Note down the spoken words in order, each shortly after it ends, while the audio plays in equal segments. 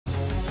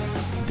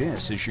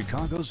This is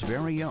Chicago's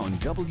very own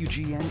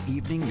WGN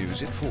Evening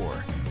News at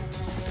 4.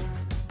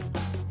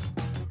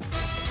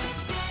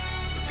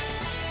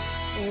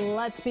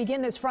 Let's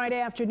begin this Friday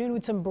afternoon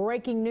with some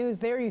breaking news.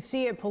 There you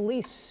see it.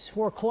 Police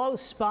were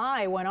close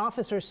by when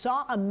officers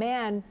saw a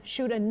man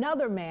shoot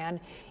another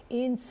man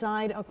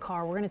inside a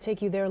car. We're going to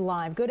take you there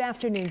live. Good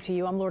afternoon to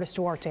you. I'm Lourdes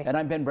Duarte. And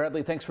I'm Ben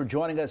Bradley. Thanks for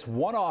joining us.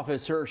 One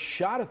officer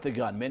shot at the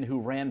gunman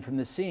who ran from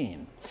the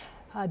scene.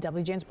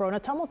 WGN's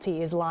Brona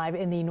Tumulty is live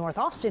in the North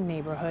Austin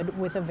neighborhood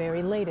with the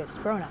very latest.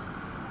 Brona.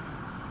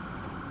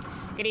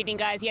 Good evening,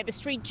 guys. Yeah, the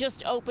street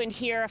just opened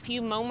here a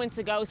few moments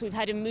ago, so we've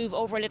had to move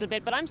over a little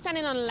bit. But I'm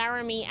standing on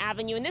Laramie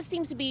Avenue, and this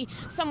seems to be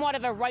somewhat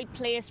of a right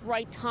place,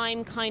 right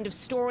time kind of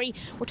story.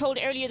 We're told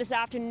earlier this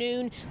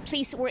afternoon,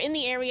 police were in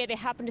the area. They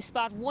happened to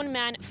spot one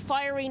man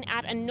firing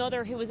at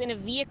another who was in a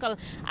vehicle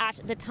at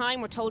the time.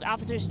 We're told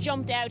officers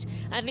jumped out,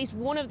 and at least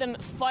one of them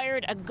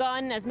fired a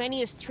gun, as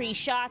many as 3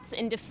 shots,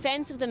 in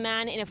defense of the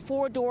man in a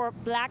 4-door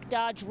black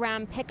Dodge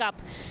Ram pickup.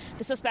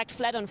 The suspect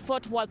fled on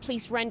foot while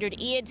police rendered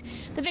aid.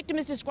 The victim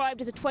is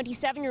described as a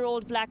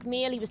 27-year-old black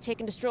male. He was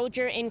taken to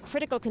Stroger in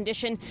critical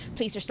condition.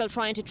 Police are still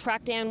trying to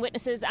track down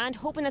witnesses and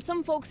hoping that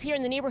some folks here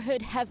in the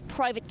neighbourhood have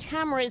private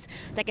cameras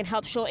that can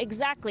help show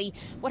exactly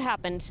what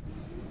happened.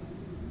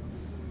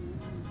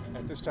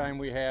 At this time,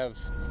 we have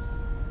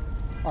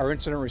our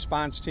incident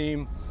response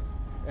team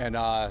and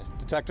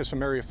detectives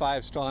from Area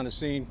 5 still on the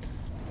scene.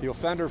 The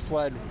offender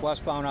fled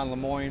westbound on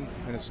Lemoyne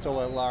and is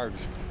still at large.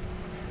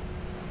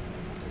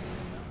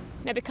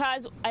 Now,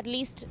 because at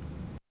least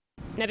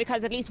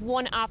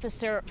one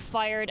officer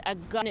fired a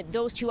gun,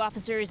 those 2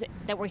 officers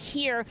that were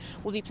here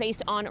will be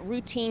placed on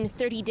routine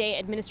 30-day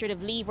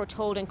administrative leave, we're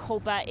told, and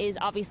COPA is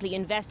obviously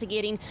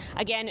investigating.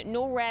 Again,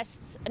 no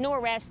arrests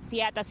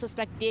yet. That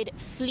suspect did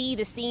flee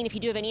the scene. If you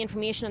do have any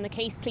information on the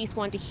case, police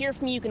want to hear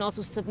from you. You can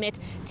also submit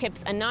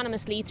tips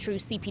anonymously through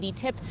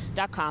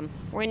cpdtip.com.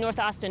 We're in North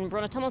Austin.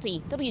 Brona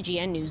Tumulty,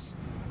 WGN News.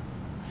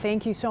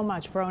 Thank you so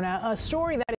much, Brona. A story that